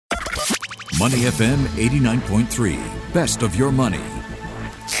Money FM 89.3. Best of your money.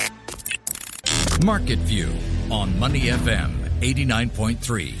 Market View on Money FM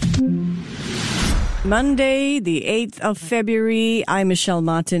 89.3. Monday, the 8th of February. I'm Michelle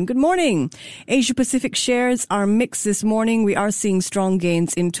Martin. Good morning. Asia Pacific shares are mixed this morning. We are seeing strong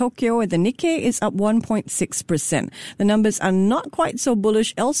gains in Tokyo, and the Nikkei is up 1.6%. The numbers are not quite so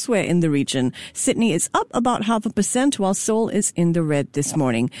bullish elsewhere in the region. Sydney is up about 0.5%, while Seoul is in the red this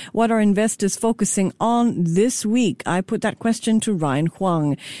morning. What are investors focusing on this week? I put that question to Ryan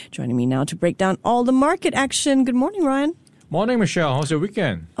Huang. Joining me now to break down all the market action. Good morning, Ryan. Morning, Michelle. How's your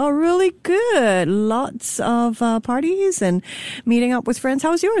weekend? Oh, really good. Lots of parties and meeting up with friends.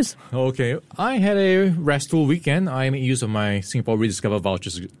 How was yours? Okay. I had a restful weekend. I made use of my Singapore Rediscover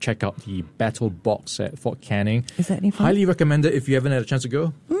vouchers to check out the Battle Box at Fort Canning. Is that any fun? Highly recommend it if you haven't had a chance to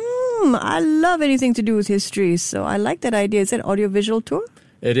go. I love anything to do with history, so I like that idea. Is that an audiovisual tour?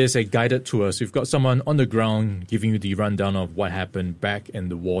 It is a guided tour. So you've got someone on the ground giving you the rundown of what happened back in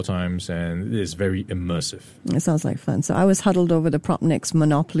the war times, and it is very immersive. It sounds like fun. So I was huddled over the Propnex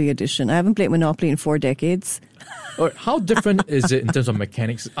Monopoly edition. I haven't played Monopoly in 4 decades. How different is it in terms of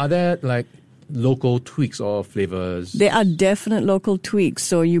mechanics? Are there like local tweaks or flavors? There are definite local tweaks.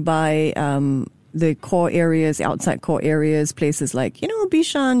 So you buy the core areas, outside core areas, places like,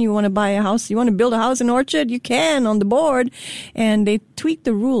 Bishan, you want to buy a house, you want to build a house in Orchard, you can on the board. And they tweak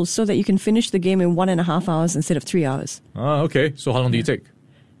the rules so that you can finish the game in 1.5 hours instead of 3 hours. Okay. So how long do you take?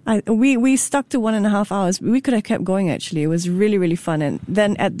 We stuck to 1.5 hours. We could have kept going, actually. It was really, really fun. And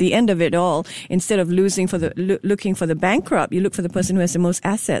then at the end of it all, instead of looking for the bankrupt, you look for the person who has the most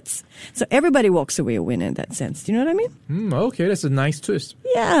assets. So everybody walks away a winner in that sense. Do you know what I mean? Okay, that's a nice twist.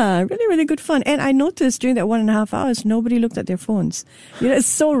 Yeah, really, really good fun. And I noticed during that 1.5 hours, nobody looked at their phones. It's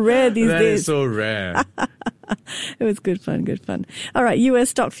so rare these days. That is so rare. It was good fun. All right, U.S.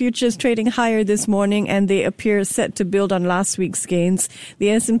 stock futures trading higher this morning, and they appear set to build on last week's gains. The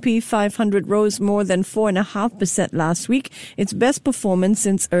S&P 500 rose more than 4.5% last week, its best performance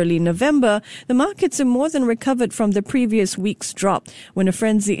since early November. The markets have more than recovered from the previous week's drop, when a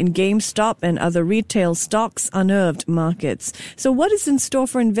frenzy in GameStop and other retail stocks unnerved markets. So what is in store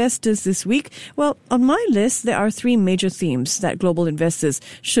for investors this week? Well, on my list, there are 3 major themes that global investors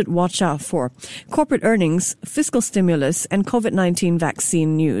should watch out for: corporate earnings, fiscal stimulus, and COVID-19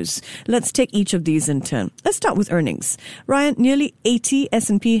 vaccine news. Let's take each of these in turn. Let's start with earnings. Ryan, nearly 80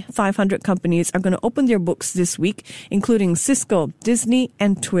 S&P 500 companies are going to open their books this week, including Cisco, Disney,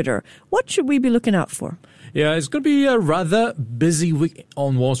 and Twitter. What should we be looking out for? Yeah, it's going to be a rather busy week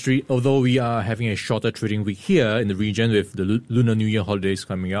on Wall Street, although we are having a shorter trading week here in the region with the Lunar New Year holidays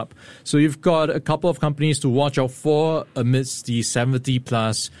coming up. So you've got a couple of companies to watch out for amidst the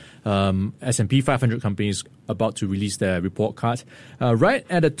 70-plus S&P 500 companies about to release their report card. Right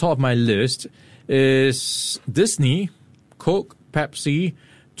at the top of my list is Disney, Coke, Pepsi,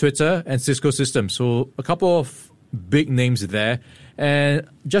 Twitter, and Cisco Systems. So a couple of big names there. And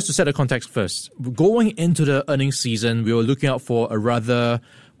just to set the context first, going into the earnings season, we were looking out for a rather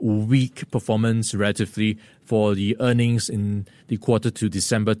weak performance relatively for the earnings in the quarter to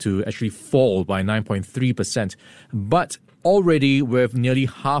December to actually fall by 9.3%. But already with nearly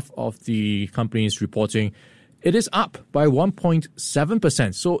half of the companies reporting, it is up by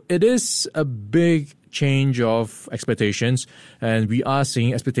 1.7%. So it is a big change of expectations, and we are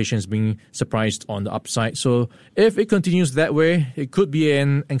seeing expectations being surprised on the upside. So if it continues that way, it could be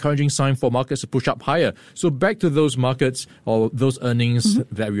an encouraging sign for markets to push up higher. So back to those markets or those earnings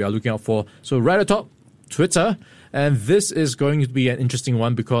that we are looking out for. So right at the top, Twitter. And this is going to be an interesting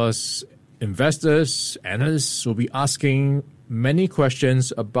one because investors, analysts will be asking many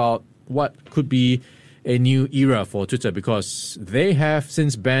questions about what could be a new era for Twitter, because they have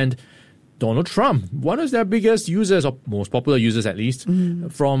since banned Donald Trump, one of their biggest users, or most popular users at least,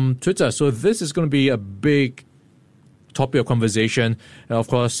 from Twitter. So this is going to be a big topic of conversation. And of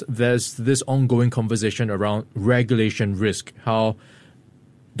course, there's this ongoing conversation around regulation risk, how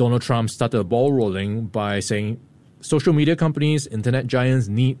Donald Trump started a ball rolling by saying social media companies, internet giants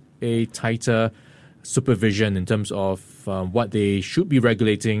need a tighter supervision in terms of what they should be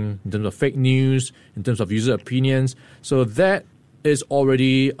regulating, in terms of fake news, in terms of user opinions. So that is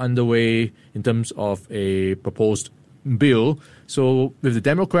already underway in terms of a proposed bill. So with the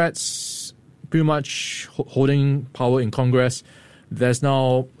Democrats pretty much holding power in Congress, there's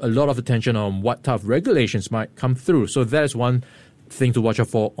now a lot of attention on what type of regulations might come through. So that's one thing to watch out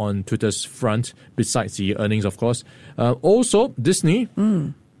for on Twitter's front, besides the earnings, of course. Also, Disney.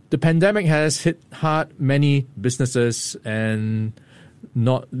 The pandemic has hit hard many businesses, and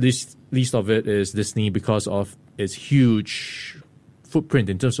not least of it is Disney because of its huge footprint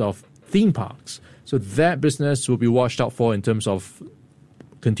in terms of theme parks. So that business will be watched out for in terms of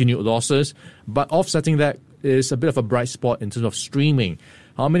continued losses. But offsetting that is a bit of a bright spot in terms of streaming.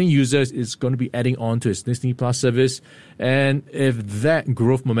 How many users is going to be adding on to its Disney Plus service? And if that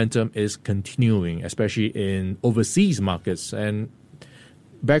growth momentum is continuing, especially in overseas markets. And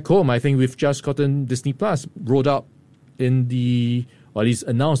back home, I think we've just gotten Disney Plus rolled out or at least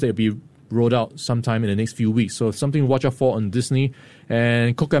announced that it'll be rolled out sometime in the next few weeks. So something to watch out for on Disney.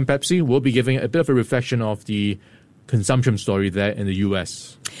 And Coke and Pepsi will be giving a bit of a reflection of the consumption story there in the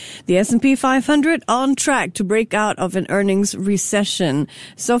US. The S&P 500 on track to break out of an earnings recession.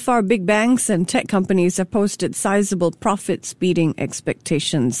 So far, big banks and tech companies have posted sizable profits beating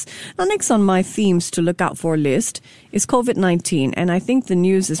expectations. Now, next on my themes to look out for list is COVID-19, and I think the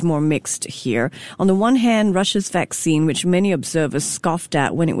news is more mixed here. On the one hand, Russia's vaccine, which many observers scoffed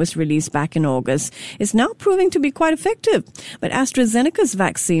at when it was released back in August, is now proving to be quite effective. But AstraZeneca's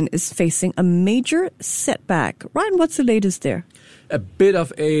vaccine is facing a major setback. Ryan, what's the latest there? A bit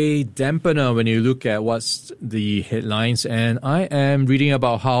of a dampener when you look at what's the headlines. And I am reading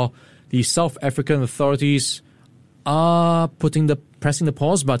about how the South African authorities are pressing the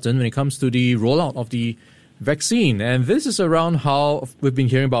pause button when it comes to the rollout of the vaccine. And this is around how we've been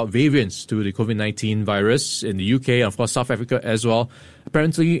hearing about variants to the COVID-19 virus in the UK and, of course, South Africa as well.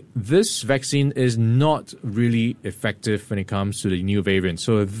 Apparently, this vaccine is not really effective when it comes to the new variant.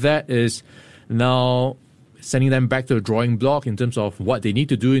 So that is now sending them back to the drawing block in terms of what they need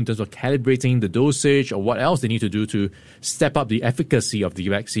to do in terms of calibrating the dosage or what else they need to do to step up the efficacy of the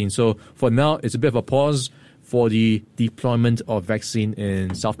vaccine. So for now, it's a bit of a pause for the deployment of vaccine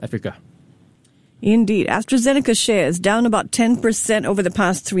in South Africa. Indeed. AstraZeneca shares down about 10% over the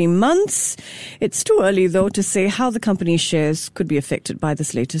past 3 months. It's too early, though, to say how the company's shares could be affected by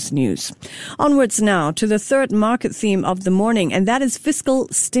this latest news. Onwards now to the third market theme of the morning, and that is fiscal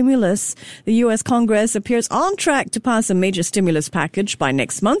stimulus. The U.S. Congress appears on track to pass a major stimulus package by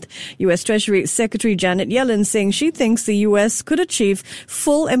next month. U.S. Treasury Secretary Janet Yellen saying she thinks the U.S. could achieve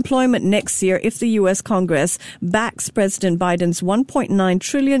full employment next year if the U.S. Congress backs President Biden's $1.9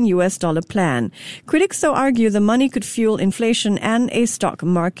 trillion plan. Critics, though, argue the money could fuel inflation and a stock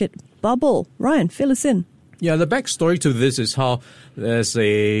market bubble. Ryan, fill us in. Yeah, the backstory to this is how there's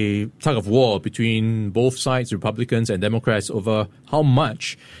a tug of war between both sides, Republicans and Democrats, over how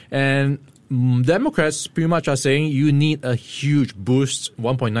much. And Democrats pretty much are saying you need a huge boost,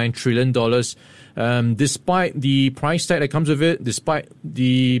 $1.9 trillion, despite the price tag that comes with it, despite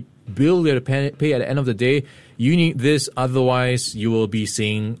the bill you have to pay at the end of the day. You need this, otherwise you will be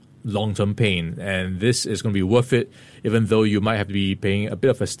seeing long-term pain, and this is going to be worth it, even though you might have to be paying a bit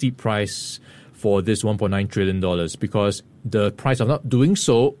of a steep price for this $1.9 trillion, because the price of not doing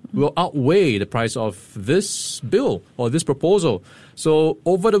so will outweigh the price of this bill or this proposal. So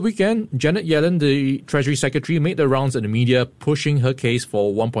over the weekend, Janet Yellen, the Treasury Secretary, made the rounds in the media pushing her case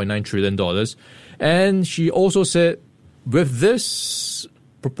for $1.9 trillion. And she also said, with this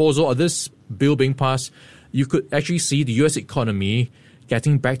proposal or this bill being passed, you could actually see the U.S. economy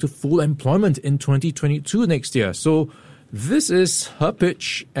getting back to full employment in 2022 next year. So this is her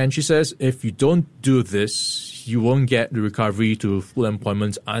pitch, and she says if you don't do this, you won't get the recovery to full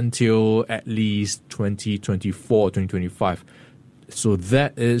employment until at least 2024, 2025. So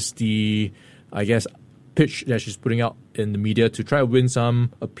that is the, I guess, pitch that she's putting out in the media to try to win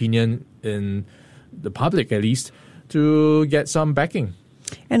some opinion in the public, at least, to get some backing.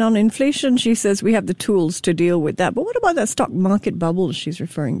 And on inflation, she says we have the tools to deal with that. But what about that stock market bubble she's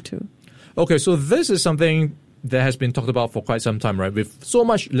referring to? Okay, so this is something that has been talked about for quite some time, right? With so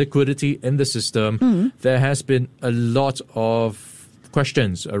much liquidity in the system, there has been a lot of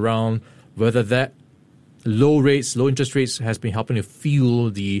questions around whether that low interest rates has been helping to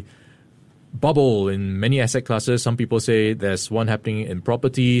fuel the bubble in many asset classes. Some people say there's one happening in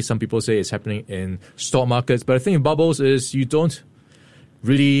property. Some people say it's happening in stock markets. But the thing in bubbles is you don't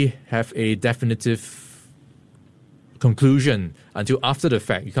really have a definitive conclusion until after the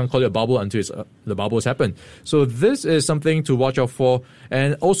fact. You can't call it a bubble until the bubble has happened. So this is something to watch out for.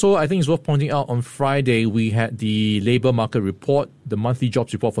 And also, I think it's worth pointing out, on Friday, we had the labour market report, the monthly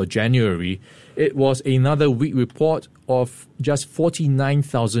jobs report for January. It was another weak report of just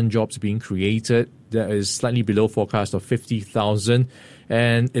 49,000 jobs being created. That is slightly below forecast of 50,000.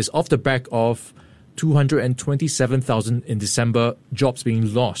 And it's off the back of 227,000 in December jobs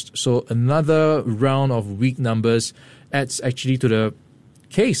being lost. So another round of weak numbers adds actually to the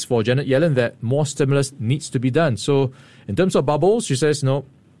case for Janet Yellen that more stimulus needs to be done. So in terms of bubbles, she says, no,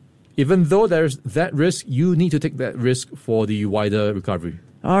 even though there's that risk, you need to take that risk for the wider recovery.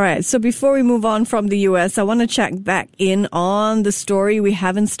 All right. So before we move on from the U.S., I want to check back in on the story we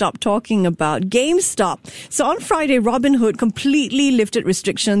haven't stopped talking about, GameStop. So on Friday, Robinhood completely lifted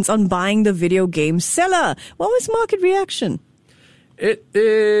restrictions on buying the video game seller. What was market reaction? It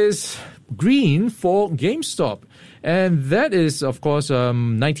is green for GameStop. And that is, of course,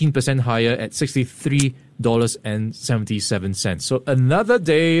 19% higher at $63.77. So another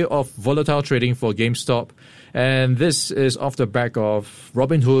day of volatile trading for GameStop. And this is off the back of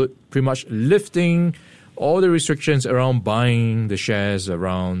Robinhood pretty much lifting all the restrictions around buying the shares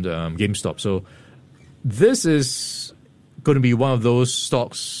around GameStop. So this is going to be one of those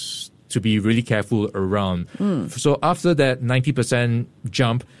stocks to be really careful around. So after that 90%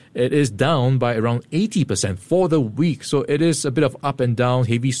 jump, it is down by around 80% for the week. So it is a bit of up and down,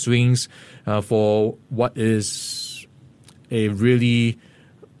 heavy swings for what is a really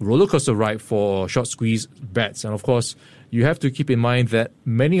roller coaster ride for short squeeze bets. And of course, you have to keep in mind that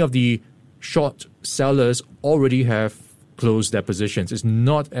many of the short sellers already have closed their positions. It's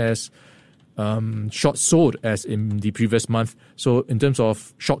not as short sold as in the previous month. So in terms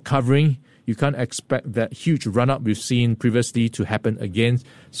of short covering, you can't expect that huge run-up we've seen previously to happen again.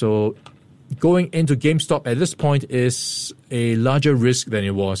 So going into GameStop at this point is a larger risk than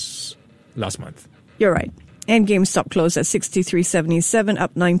it was last month. You're right. And GameStop closed at 63.77,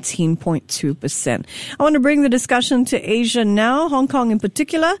 up 19.2%. I want to bring the discussion to Asia now, Hong Kong in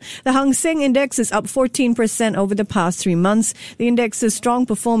particular. The Hang Seng Index is up 14% over the past 3 months. The index's strong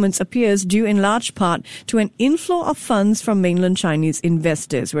performance appears due in large part to an inflow of funds from mainland Chinese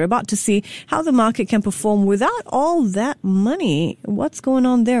investors. We're about to see how the market can perform without all that money. What's going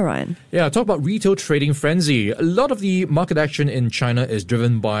on there, Ryan? Yeah, talk about retail trading frenzy. A lot of the market action in China is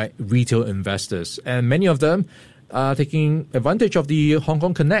driven by retail investors, and many of them are taking advantage of the Hong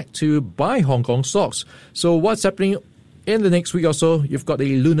Kong Connect to buy Hong Kong stocks. So what's happening in the next week or so? You've got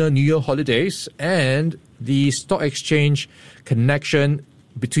the Lunar New Year holidays, and the stock exchange connection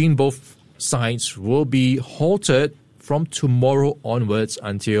between both sides will be halted from tomorrow onwards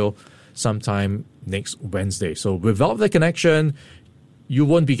until sometime next Wednesday. So without the connection, you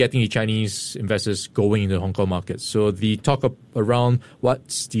won't be getting the Chinese investors going into the Hong Kong market. So the talk around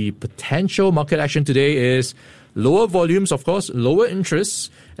what's the potential market action today is lower volumes, of course, lower interests,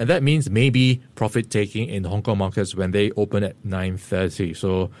 and that means maybe profit taking in Hong Kong markets when they open at 9:30.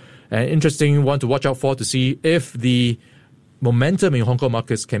 So an interesting one to watch out for to see if the momentum in Hong Kong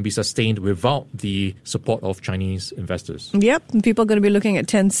markets can be sustained without the support of Chinese investors. Yep. People are going to be looking at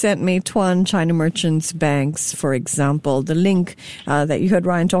Tencent, Meituan, China Merchants Banks, for example. The link that you heard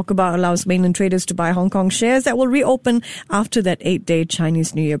Ryan talk about allows mainland traders to buy Hong Kong shares that will reopen after that 8-day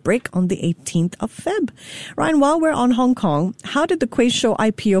Chinese New Year break on the 18th of Feb. Ryan, while we're on Hong Kong, how did the Kueh-Shou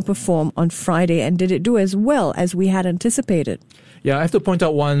IPO perform on Friday, and did it do as well as we had anticipated? Yeah, I have to point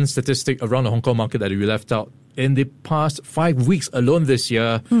out one statistic around the Hong Kong market that we left out. In the past 5 weeks alone this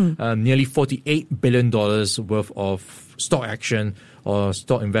year, nearly $48 billion worth of stock action or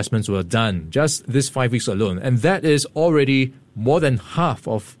stock investments were done just this 5 weeks alone. And that is already more than half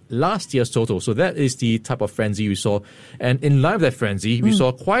of last year's total. So that is the type of frenzy we saw. And in line with that frenzy, we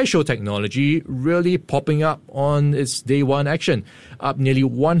saw Kueh-Shou Technology really popping up on its day one action, up nearly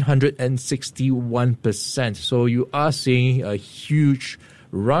 161%. So you are seeing a huge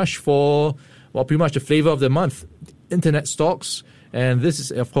rush for, well, pretty much the flavor of the month, internet stocks. And this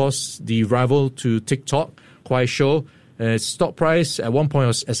is, of course, the rival to TikTok, Kueh-Shou. Its stock price at one point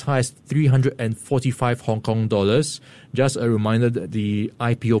was as high as 345 Hong Kong dollars. Just a reminder that the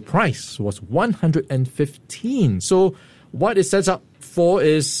IPO price was 115. So what it sets up for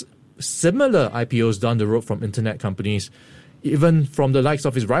is similar IPOs down the road from internet companies, even from the likes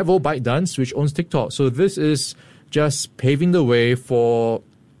of its rival ByteDance, which owns TikTok. So this is just paving the way for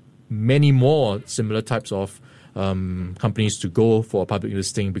many more similar types of companies to go for a public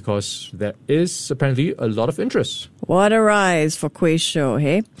listing, because there is apparently a lot of interest. What a rise for Kueh-Shou,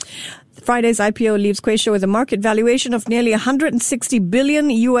 hey? Friday's IPO leaves Kueh-Shou with a market valuation of nearly $160 billion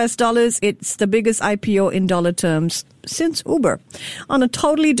US. It's the biggest IPO in dollar terms since Uber. On a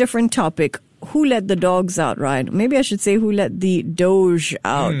totally different topic, who let the dogs out, right? Maybe I should say who let the Doge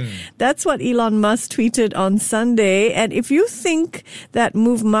out. That's what Elon Musk tweeted on Sunday. And if you think that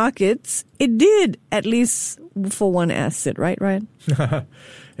moved markets, it did, at least for one asset, right, Ryan?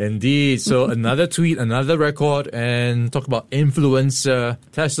 Indeed. So another tweet, another record, and talk about influencer.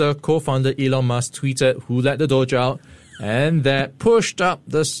 Tesla co-founder Elon Musk tweeted who let the Doge out, and that pushed up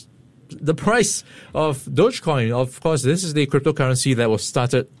the price of Dogecoin. Of course, this is the cryptocurrency that was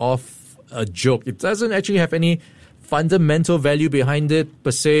started off a joke. It doesn't actually have any fundamental value behind it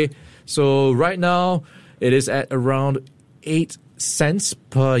per se. So right now, it is at around 8 cents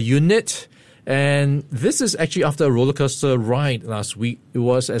per unit. And this is actually after a roller coaster ride last week. It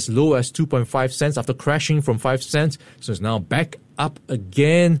was as low as 2.5 cents after crashing from 5 cents. So it's now back up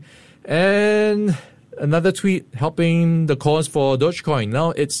again. And another tweet helping the cause for Dogecoin.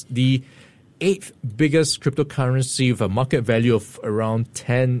 Now it's the 8th biggest cryptocurrency with a market value of around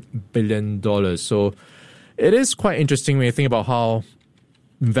 $10 billion. So it is quite interesting when you think about how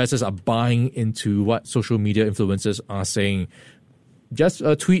investors are buying into what social media influencers are saying. Just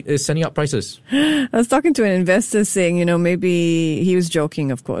a tweet is sending up prices. I was talking to an investor saying, maybe he was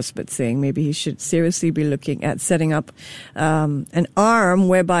joking, of course, but saying maybe he should seriously be looking at setting up an arm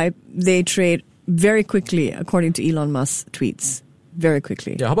whereby they trade very quickly, according to Elon Musk's tweets. Very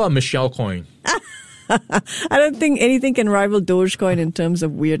quickly. Yeah, how about Michelle Coin? I don't think anything can rival Dogecoin in terms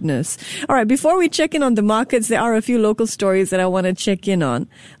of weirdness. All right, before we check in on the markets, there are a few local stories that I want to check in on.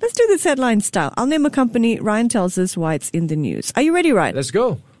 Let's do this headline style. I'll name a company. Ryan tells us why it's in the news. Are you ready, Ryan? Let's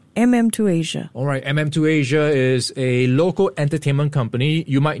go. MM2 Asia. All right, MM2 Asia is a local entertainment company.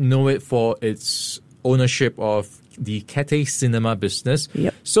 You might know it for its ownership of the Cathay Cinema business.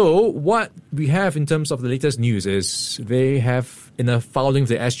 Yep. So what we have in terms of the latest news is they have, in a filing with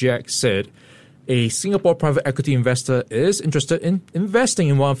the SGX, said a Singapore private equity investor is interested in investing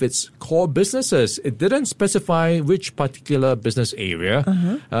in one of its core businesses. It didn't specify which particular business area,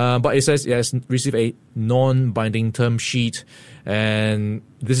 but it says it has received a non-binding term sheet, and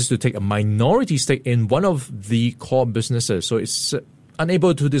this is to take a minority stake in one of the core businesses. So it's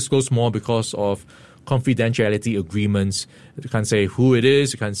unable to disclose more because of confidentiality agreements. You can't say who it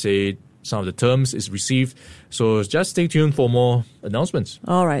is, you can't say some of the terms is received. So just stay tuned for more announcements.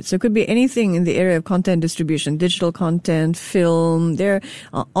 All right. So it could be anything in the area of content distribution, digital content, film, they're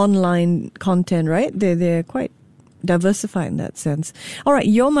online content, right? They're quite diversified in that sense. All right.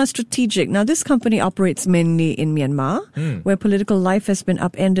 Yoma Strategic. Now, this company operates mainly in Myanmar, where political life has been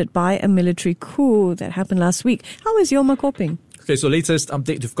upended by a military coup that happened last week. How is Yoma coping? Okay, so latest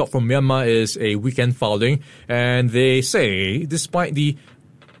update we've got from Myanmar is a weekend filing, and they say despite the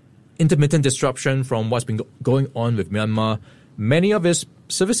intermittent disruption from what's been going on with Myanmar, many of its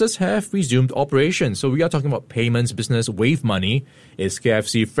services have resumed operations. So we are talking about payments business, Wave Money, its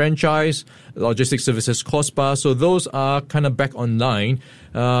KFC franchise, logistics services, Cospa. So those are kind of back online.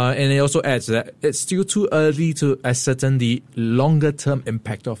 And it also adds that it's still too early to ascertain the longer-term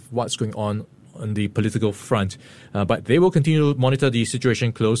impact of what's going on the political front. But they will continue to monitor the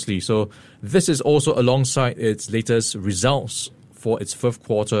situation closely. So this is also alongside its latest results for its first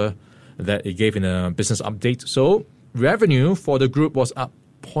quarter that it gave in a business update. So revenue for the group was up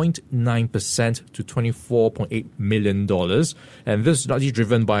 0.9% to $24.8 million. And this is largely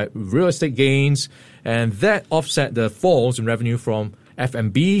driven by real estate gains. And that offset the falls in revenue from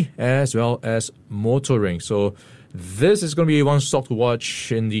F&B as well as motoring. So this is going to be one stock to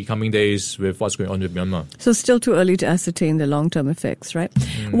watch in the coming days with what's going on with Myanmar. So still too early to ascertain the long-term effects, right?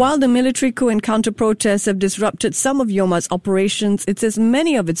 While the military coup and counter-protests have disrupted some of Yoma's operations, it says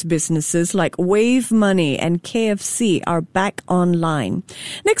many of its businesses like Wave Money and KFC are back online.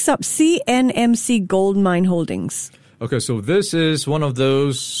 Next up, CNMC Gold Mine Holdings. Okay, so this is one of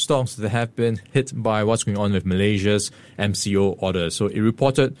those stocks that have been hit by what's going on with Malaysia's MCO order. So it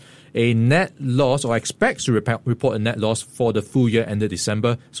reported a net loss, or expects to report a net loss for the full year ended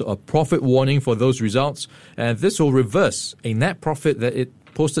December. So a profit warning for those results. And this will reverse a net profit that it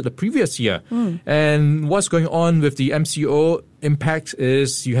posted the previous year. And what's going on with the MCO impact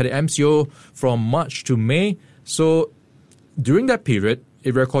is you had an MCO from March to May. So during that period,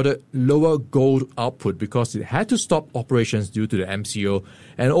 it recorded lower gold output because it had to stop operations due to the MCO.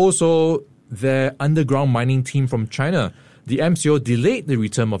 And also their underground mining team from China, the MCO delayed the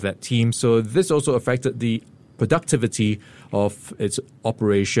return of that team. So this also affected the productivity of its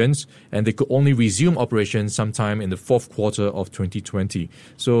operations, and they could only resume operations sometime in the fourth quarter of 2020.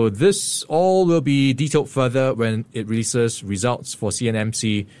 So this all will be detailed further when it releases results for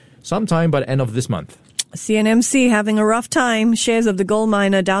CNMC sometime by the end of this month. CNMC having a rough time. Shares of the gold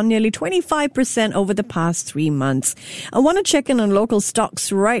miner down nearly 25% over the past 3 months. I want to check in on local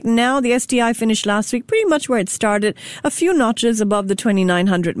stocks right now. The STI finished last week pretty much where it started, a few notches above the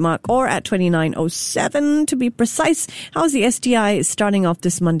 2,900 mark, or at 2,907 to be precise. How's the STI starting off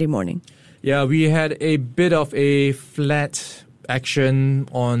this Monday morning? Yeah, we had a bit of a flat action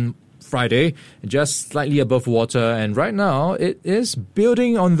on Friday, just slightly above water, and right now it is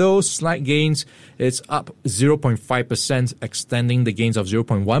building on those slight gains. It's up 0.5%, extending the gains of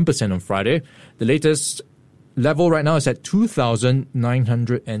 0.1% on Friday. The latest level right now is at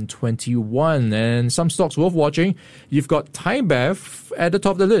 2,921. And some stocks worth watching. You've got ThaiBev at the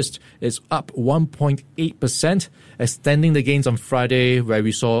top of the list. It's up 1.8%, extending the gains on Friday where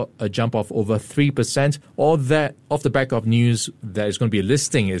we saw a jump of over 3%. All that off the back of news that is going to be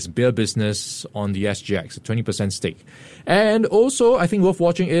listing its beer business on the SGX, a 20% stake. And also, I think worth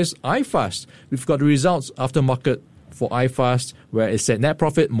watching is iFast. We've got the results after market for iFast, where it said net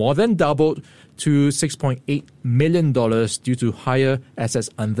profit more than doubled to $6.8 million due to higher assets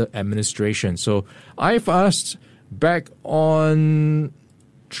under administration. So iFast back on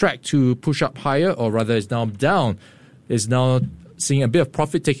track to push up higher, or rather is now down, is now seeing a bit of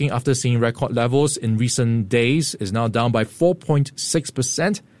profit taking after seeing record levels in recent days, is now down by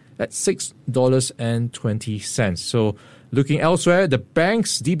 4.6% at $6.20. So looking elsewhere, the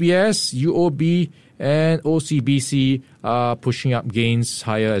banks, DBS, UOB, and OCBC are pushing up gains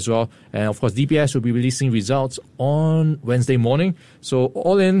higher as well. And of course, DBS will be releasing results on Wednesday morning. So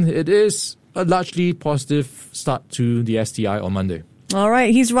all in, it is a largely positive start to the STI on Monday. All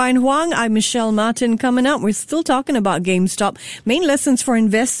right, he's Ryan Huang. I'm Michelle Martin. Coming up, we're still talking about GameStop. Main lessons for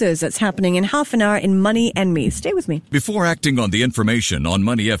investors. That's happening in half an hour in Money and Me. Stay with me. Before acting on the information on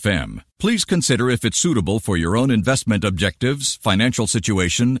Money FM, please consider if it's suitable for your own investment objectives, financial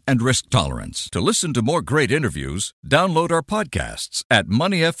situation, and risk tolerance. To listen to more great interviews, download our podcasts at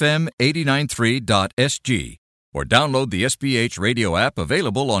moneyfm893.sg or download the SPH radio app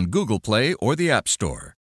available on Google Play or the App Store.